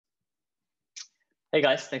Hey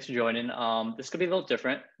guys, thanks for joining. This is gonna be a little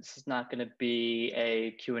different. This is not gonna be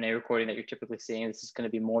a Q&A recording that you're typically seeing. This is gonna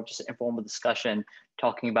be more just an informal discussion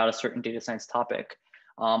talking about a certain data science topic.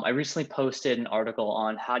 I recently posted an article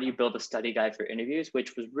on how do you build a study guide for interviews,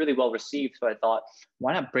 which was really well received. So I thought,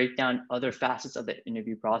 why not break down other facets of the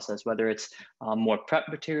interview process, whether it's more prep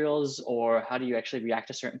materials or how do you actually react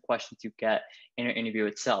to certain questions you get in an interview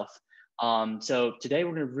itself. So today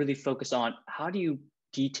we're gonna really focus on how do you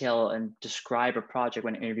detail and describe a project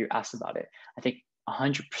when an interviewer asks about it. I think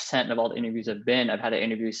 100% of all the interviews I've had an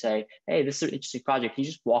interview say, hey, this is an interesting project. Can you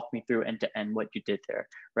just walk me through end to end what you did there,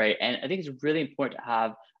 right? And I think it's really important to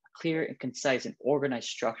have a clear and concise and organized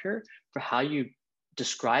structure for how you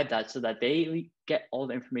describe that so that they get all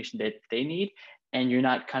the information that they need and you're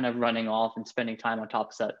not kind of running off and spending time on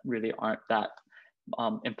topics that really aren't that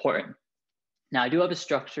important. Now, I do have a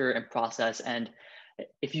structure and process, and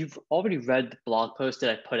if you've already read the blog post that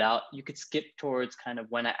I put out, you could skip towards kind of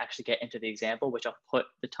when I actually get into the example, which I'll put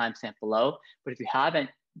the timestamp below. But if you haven't,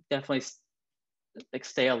 definitely like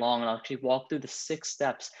stay along and I'll actually walk through the 6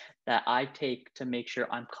 steps that I take to make sure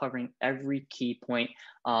I'm covering every key point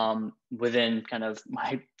within kind of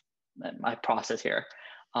my process here.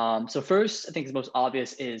 So first, I think the most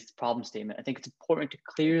obvious is the problem statement. I think it's important to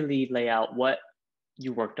clearly lay out what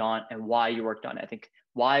you worked on and why you worked on it. I think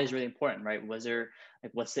why is really important, right? Was there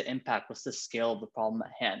like what's the impact? What's the scale of the problem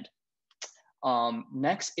at hand?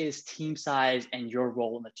 Next is team size and your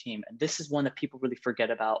role in the team. And this is one that people really forget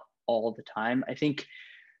about all the time. I think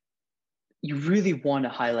you really want to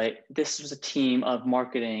highlight this was a team of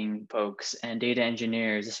marketing folks and data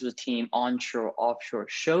engineers. This was a team onshore, offshore.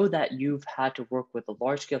 Show that you've had to work with a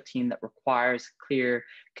large scale team that requires clear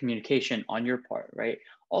communication on your part, right?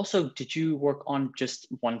 Also, did you work on just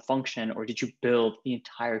one function or did you build the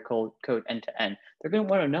entire code end to end? They're going to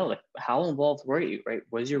want to know like how involved were you, right?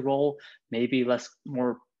 Was your role maybe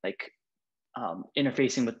more like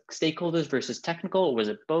interfacing with stakeholders versus technical, or was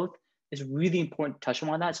it both? It's really important to touch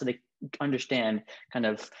on that so they understand kind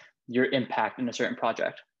of your impact in a certain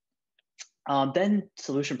project. Then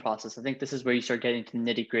solution process. I think this is where you start getting to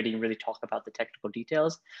nitty gritty and really talk about the technical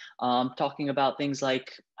details. Talking about things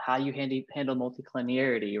like how you handle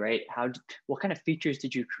multi-collinearity, right? What kind of features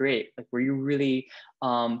did you create? Like, were you really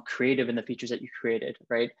creative in the features that you created,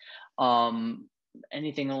 right?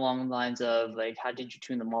 Anything along the lines of like, how did you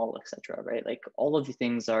tune the model, etc., right? Like all of the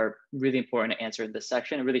things are really important to answer in this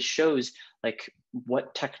section. It really shows like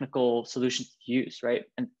what technical solutions you use, right?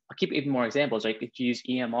 And I'll keep even more examples. Like if you use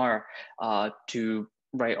EMR to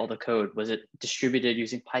write all the code, was it distributed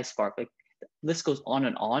using PySpark? Like the list goes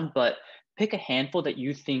on, but pick a handful that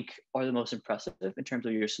you think are the most impressive in terms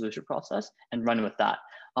of your solution process and run with that.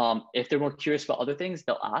 If they're more curious about other things,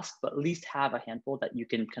 they'll ask, but at least have a handful that you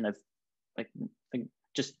can kind of like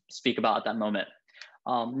just speak about at that moment.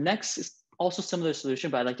 Next is also similar solution,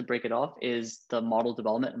 but I'd like to break it off, is the model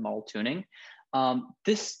development and model tuning.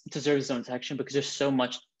 This deserves its own section because there's so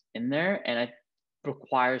much in there and it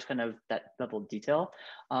requires kind of that level of detail.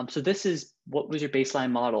 So this is what was your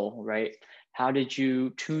baseline model, right? How did you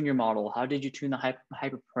tune your model? How did you tune the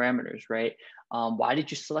hyperparameters, right? Why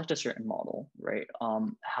did you select a certain model, right?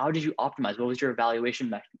 How did you optimize? What was your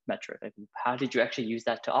evaluation metric? Like, how did you actually use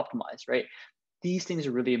that to optimize, right? These things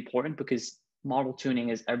are really important because model tuning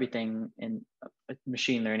is everything in a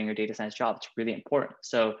machine learning or data science job. It's really important.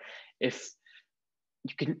 So if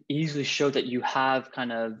you can easily show that you have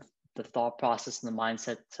kind of the thought process and the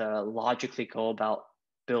mindset to logically go about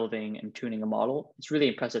building and tuning a model, it's really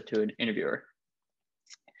impressive to an interviewer.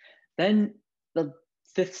 Then the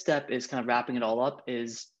fifth step is kind of wrapping it all up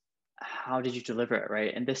is how did you deliver it,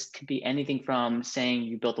 right? And this could be anything from saying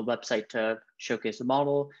you built a website to showcase the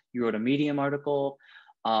model, you wrote a Medium article,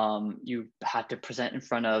 you had to present in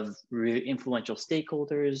front of really influential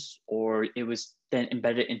stakeholders, or it was then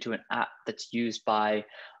embedded into an app that's used by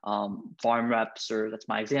farm reps, or that's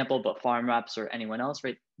my example, but farm reps or anyone else,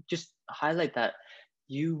 right? Just highlight that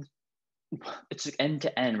it's end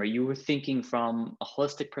to end, right? You were thinking from a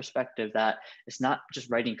holistic perspective that it's not just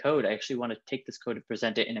writing code. I actually want to take this code and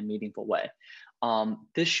present it in a meaningful way.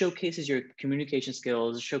 This showcases your communication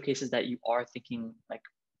skills, showcases that you are thinking like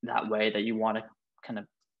that way, that you want to kind of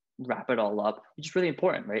wrap it all up, which is really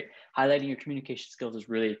important, right? Highlighting your communication skills is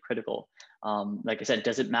really critical. Like I said,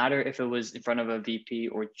 does it matter if it was in front of a VP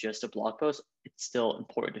or just a blog post? It's still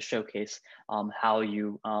important to showcase how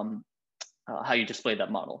you display that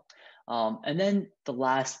model. And then the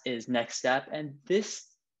last is next step. And this,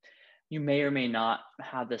 you may or may not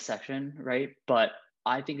have this section, right? But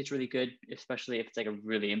I think it's really good, especially if it's like a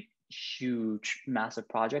really huge, massive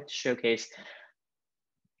project, to showcase,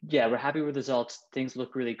 yeah, we're happy with results. Things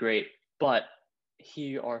look really great. But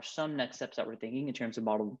here are some next steps that we're thinking in terms of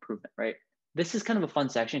model improvement, right? This is kind of a fun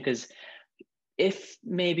section because if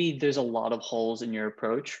maybe there's a lot of holes in your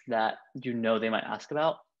approach that you know they might ask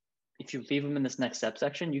about, if you leave them in this next step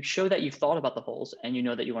section, you show that you've thought about the holes and you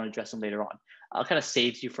know that you want to address them later on. It kind of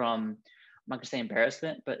saves you from, I'm not gonna say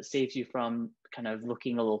embarrassment, but it saves you from kind of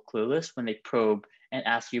looking a little clueless when they probe and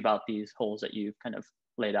ask you about these holes that you've kind of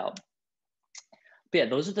laid out. But yeah,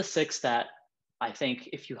 those are the 6 that I think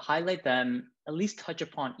if you highlight them, at least touch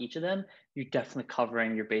upon each of them, you're definitely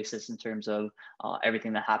covering your basis in terms of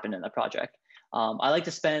everything that happened in the project. I like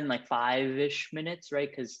to spend like 5-ish minutes, right?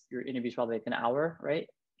 Because your interview is probably like an hour, right?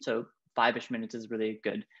 So 5-ish minutes is really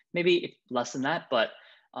good. Maybe less than that, but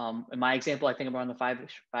in my example, I think I'm around the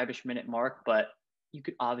 5-ish minute mark, but you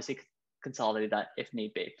could obviously consolidate that if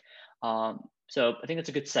need be. So I think that's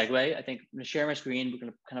a good segue. I think I'm going to share my screen. We're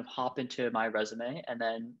going to kind of hop into my resume, and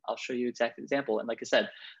then I'll show you exact example. And like I said,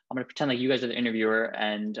 I'm going to pretend like you guys are the interviewer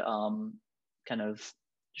and kind of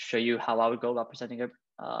show you how I would go about presenting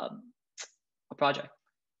a project.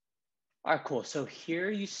 All right, cool. So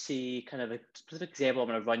here you see kind of a specific example I'm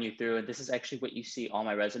going to run you through. And this is actually what you see on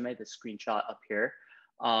my resume, the screenshot up here.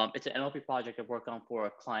 It's an NLP project I've worked on for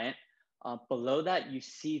a client. Below that, you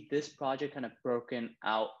see this project kind of broken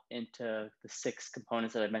out into the 6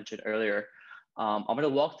 components that I mentioned earlier. I'm going to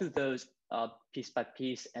walk through those piece by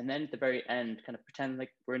piece, and then at the very end, kind of pretend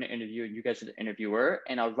like we're in an interview and you guys are the interviewer,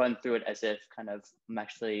 and I'll run through it as if kind of I'm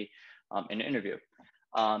actually in an interview.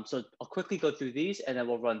 So I'll quickly go through these, and then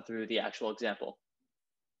we'll run through the actual example.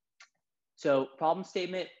 So problem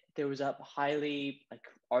statement, there was a highly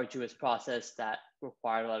arduous process that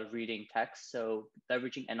required a lot of reading text. So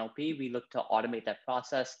leveraging NLP, we look to automate that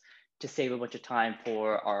process to save a bunch of time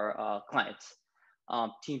for our clients.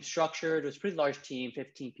 Team structure, it was a pretty large team,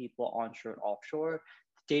 15 people onshore and offshore.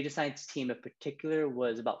 The data science team in particular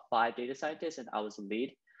was about 5 data scientists, and I was the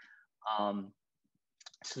lead.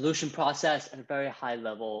 Solution process at a very high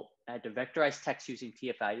level, I had to vectorize text using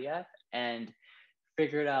TF-IDF and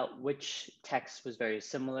figured out which text was very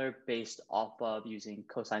similar based off of using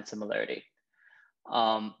cosine similarity.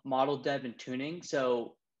 Model dev and tuning.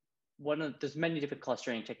 So there's many different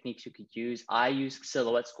clustering techniques you could use. I use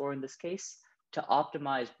silhouette score in this case to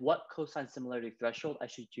optimize what cosine similarity threshold I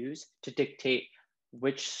should use to dictate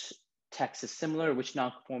which text is similar, which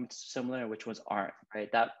non-conformities are similar, and which ones aren't,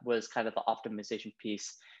 right? That was kind of the optimization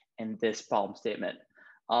piece in this problem statement.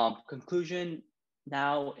 Conclusion,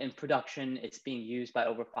 now in production, it's being used by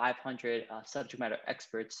over 500 subject matter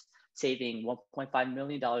experts, saving $1.5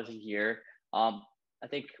 million a year. I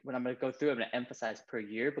think when I'm going to go through, I'm going to emphasize per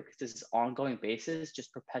year because this is ongoing basis,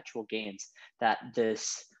 just perpetual gains that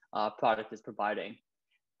this product is providing.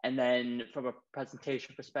 And then from a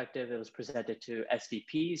presentation perspective, it was presented to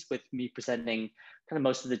SVPs with me presenting kind of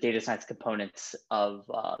most of the data science components of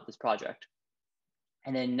this project.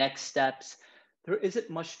 And then next steps, there isn't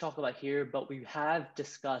much to talk about here, but we have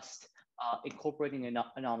discussed incorporating an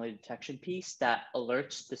anomaly detection piece that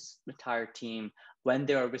alerts this entire team when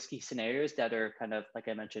there are risky scenarios that are kind of, like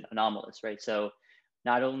I mentioned, anomalous, right? So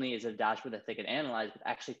not only is it a dashboard that they can analyze, but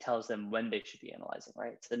actually tells them when they should be analyzing,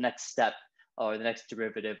 right? It's the next step or the next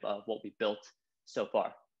derivative of what we built so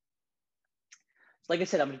far. So like I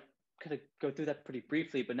said, I'm going to kind of go through that pretty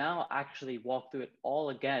briefly, but now I'll actually walk through it all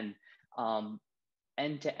again,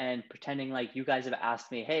 end to end, pretending like you guys have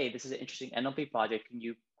asked me, hey, this is an interesting NLP project. Can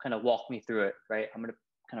you kind of walk me through it, right? I'm going to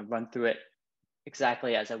kind of run through it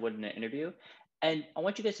exactly as I would in an interview. And I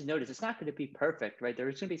want you guys to notice it's not going to be perfect, right?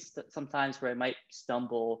 There's going to be some times where I might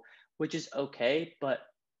stumble, which is okay, but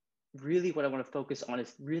really what I want to focus on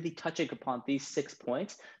is really touching upon these 6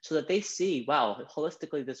 points so that they see, wow,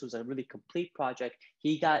 holistically, this was a really complete project.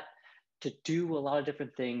 He got to do a lot of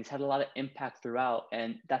different things, had a lot of impact throughout,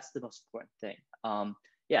 and that's the most important thing.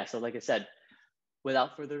 Yeah, so like I said,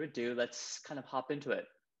 without further ado, let's kind of hop into it.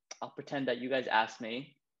 I'll pretend that you guys asked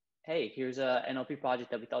me, hey, here's a NLP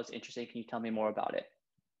project that we thought was interesting. Can you tell me more about it?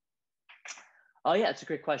 Oh yeah, it's a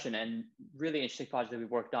great question and really interesting project that we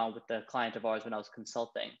worked on with the client of ours when I was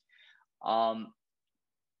consulting.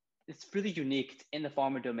 It's really unique in the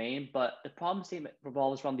pharma domain, but the problem statement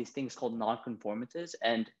revolves around these things called non-conformances.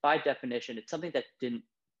 And by definition, it's something that didn't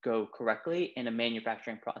go correctly in a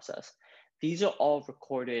manufacturing process. These are all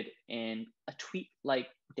recorded in a tweet-like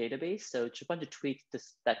database. So it's a bunch of tweets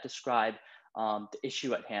that describe the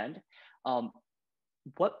issue at hand.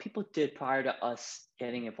 What people did prior to us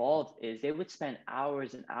getting involved is they would spend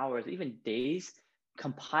hours and hours, even days,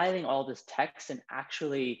 compiling all this text and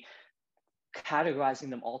actually categorizing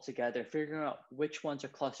them all together, figuring out which ones are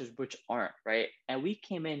clusters, which aren't, right? And we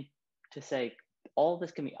came in to say, all of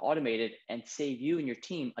this can be automated and save you and your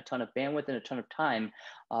team a ton of bandwidth and a ton of time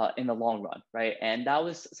in the long run, right? And that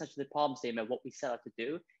was essentially the problem statement, what we set out to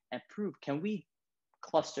do, and prove, can we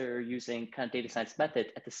cluster using kind of data science methods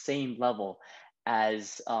at the same level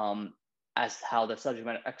as how the subject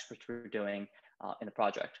matter experts were doing in the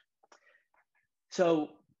project. So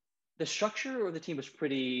the structure of the team was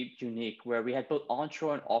pretty unique, where we had both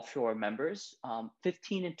onshore and offshore members,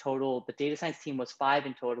 15 in total. The data science team was 5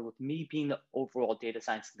 in total, with me being the overall data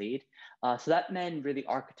science lead. So that meant really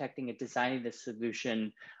architecting and designing the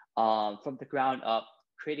solution from the ground up,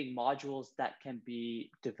 creating modules that can be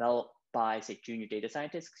developed by, say, junior data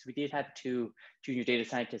scientists, because we did have 2 junior data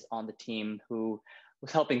scientists on the team who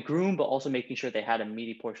was helping groom, but also making sure they had a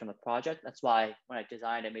meaty portion of the project. That's why when I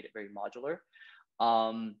designed, I made it very modular.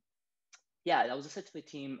 Yeah, that was essentially a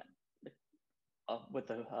team with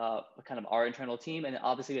the kind of our internal team, and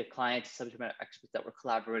obviously the clients, subject matter experts that we're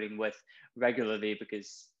collaborating with regularly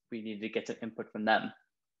because we needed to get some input from them.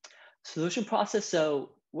 Solution process. So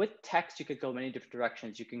with text, you could go many different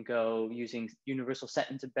directions. You can go using universal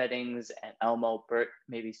sentence embeddings and Elmo, BERT,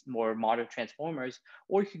 maybe more modern transformers,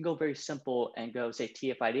 or you can go very simple and go, say,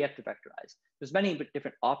 TF-IDF to vectorize. There's many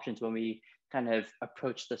different options when we kind of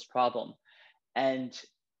approach this problem. And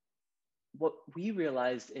what we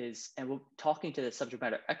realized is, and we're talking to the subject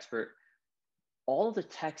matter expert, all of the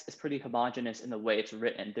text is pretty homogeneous in the way it's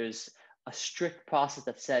written. There's a strict process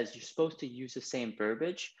that says you're supposed to use the same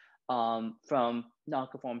verbiage from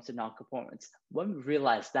non-conformance to non-conformance. When we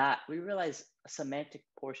realized that, we realized a semantic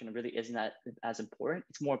portion really isn't that as important.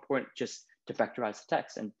 It's more important just to vectorize the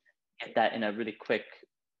text and get that in a really quick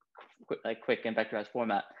and vectorized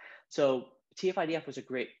format. So TF-IDF was a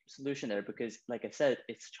great solution there because, like I said,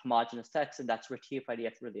 it's homogeneous text, and that's where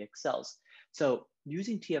TF-IDF really excels. So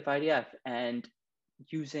using TF-IDF and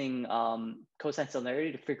using cosine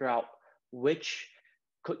similarity to figure out which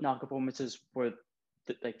non-conformances were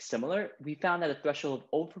similar, we found that a threshold of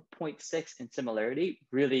over 0.6 in similarity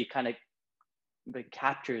really kind of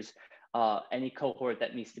captures any cohort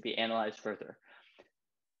that needs to be analyzed further.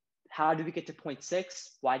 How do we get to 0.6?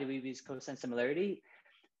 Why do we use cosine similarity?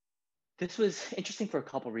 This was interesting for a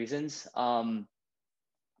couple reasons.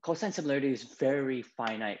 Cosine similarity is very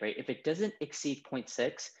finite, right? If it doesn't exceed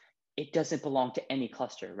 0.6, it doesn't belong to any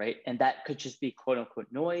cluster, right? And that could just be quote unquote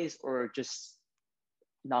noise or just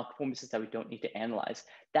non-conformances that we don't need to analyze.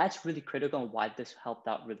 That's really critical and why this helped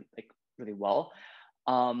out really well.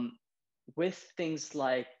 With things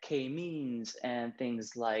like k-means and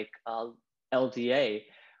things like LDA,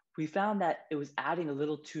 we found that it was adding a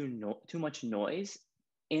little too much noise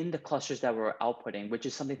in the clusters that we're outputting, which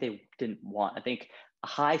is something they didn't want. I think a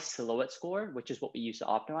high silhouette score, which is what we use to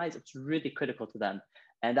optimize, it's really critical to them.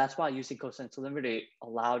 And that's why using cosine similarity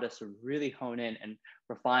allowed us to really hone in and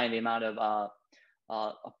refine the amount of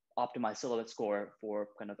optimized silhouette score for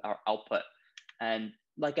kind of our output. And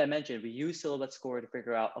like I mentioned, we use silhouette score to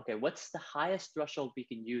figure out, okay, what's the highest threshold we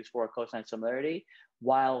can use for a cosine similarity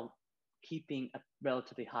while keeping a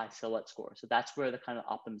relatively high silhouette score. So that's where the kind of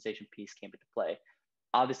optimization piece came into play.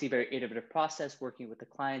 Obviously, very iterative process working with the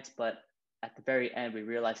clients, but at the very end, we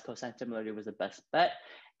realized cosine similarity was the best bet.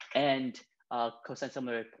 And cosine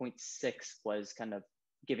similarity 0.6 was kind of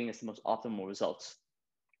giving us the most optimal results.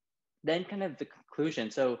 Then kind of the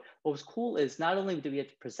conclusion. So what was cool is not only do we have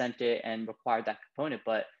to present it and require that component,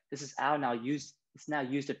 but this is now used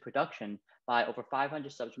in production by over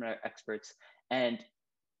 500 subject matter experts. And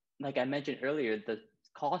like I mentioned earlier, the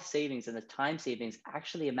cost savings and the time savings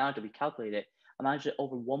actually amounted to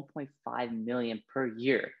over 1.5 million per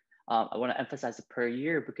year. I want to emphasize the per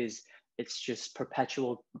year because it's just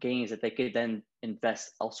perpetual gains that they could then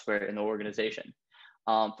invest elsewhere in the organization.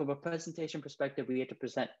 From a presentation perspective, we had to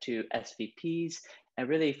present to SVPs and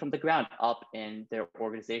really from the ground up in their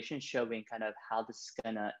organization, showing kind of how this is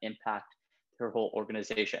going to impact their whole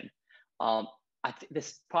organization. I think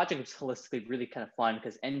this project was holistically really kind of fun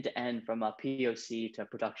because end to end from a POC to a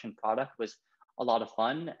production product was a lot of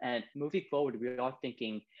fun. And moving forward, we are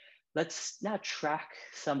thinking, let's now track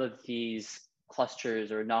some of these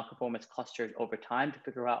clusters or non-conformance clusters over time to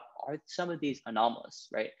figure out, are some of these anomalous,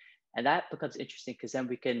 right? And that becomes interesting because then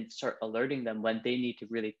we can start alerting them when they need to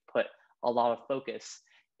really put a lot of focus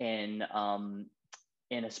in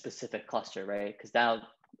a specific cluster, right? Because now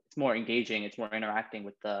it's more engaging, it's more interacting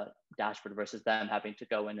with the dashboard versus them having to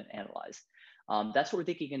go in and analyze. That's what we're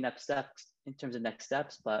thinking in terms of next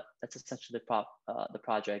steps, but that's essentially the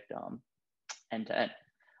project end to end.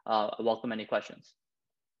 I welcome any questions.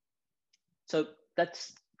 So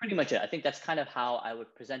that's pretty much it. I think that's kind of how I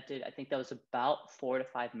would present it. I think that was about 4 to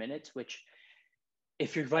 5 minutes, which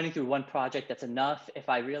if you're running through one project, that's enough. If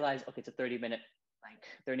I realize, okay, it's a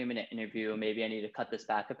 30-minute interview, maybe I need to cut this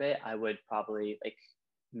back a bit, I would probably like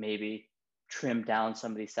maybe trim down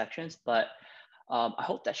some of these sections. But I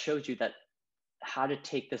hope that shows you that how to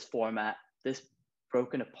take this format, this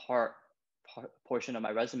broken apart portion of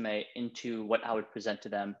my resume into what I would present to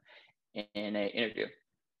them in an interview.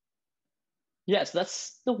 Yeah, so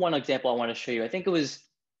that's the one example I want to show you. I think this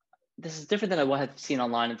is different than I had seen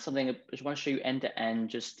online. It's something I just want to show you end to end.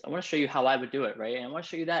 Just I want to show you how I would do it, right? And I want to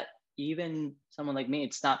show you that even someone like me,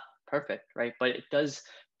 it's not perfect, right? But it does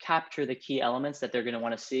capture the key elements that they're going to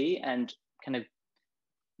want to see, and kind of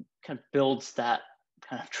builds that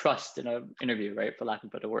kind of trust in an interview, right? For lack of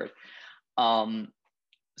a better word.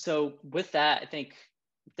 So with that, I think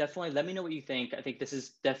definitely let me know what you think. I think this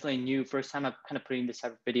is definitely new. First time I'm kind of putting this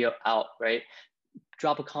type of video out, right?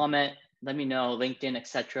 Drop a comment, let me know, LinkedIn,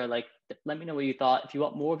 etc. Like, let me know what you thought. If you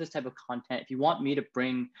want more of this type of content, if you want me to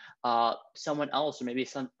bring someone else, or maybe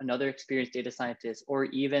another experienced data scientist, or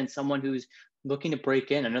even someone who's looking to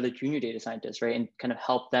break in, another junior data scientist, right, and kind of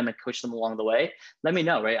help them and coach them along the way, let me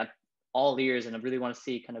know, right? I'm all ears, and I really want to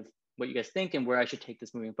see kind of what you guys think and where I should take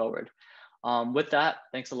this moving forward. With that,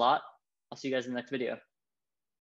 thanks a lot. I'll see you guys in the next video.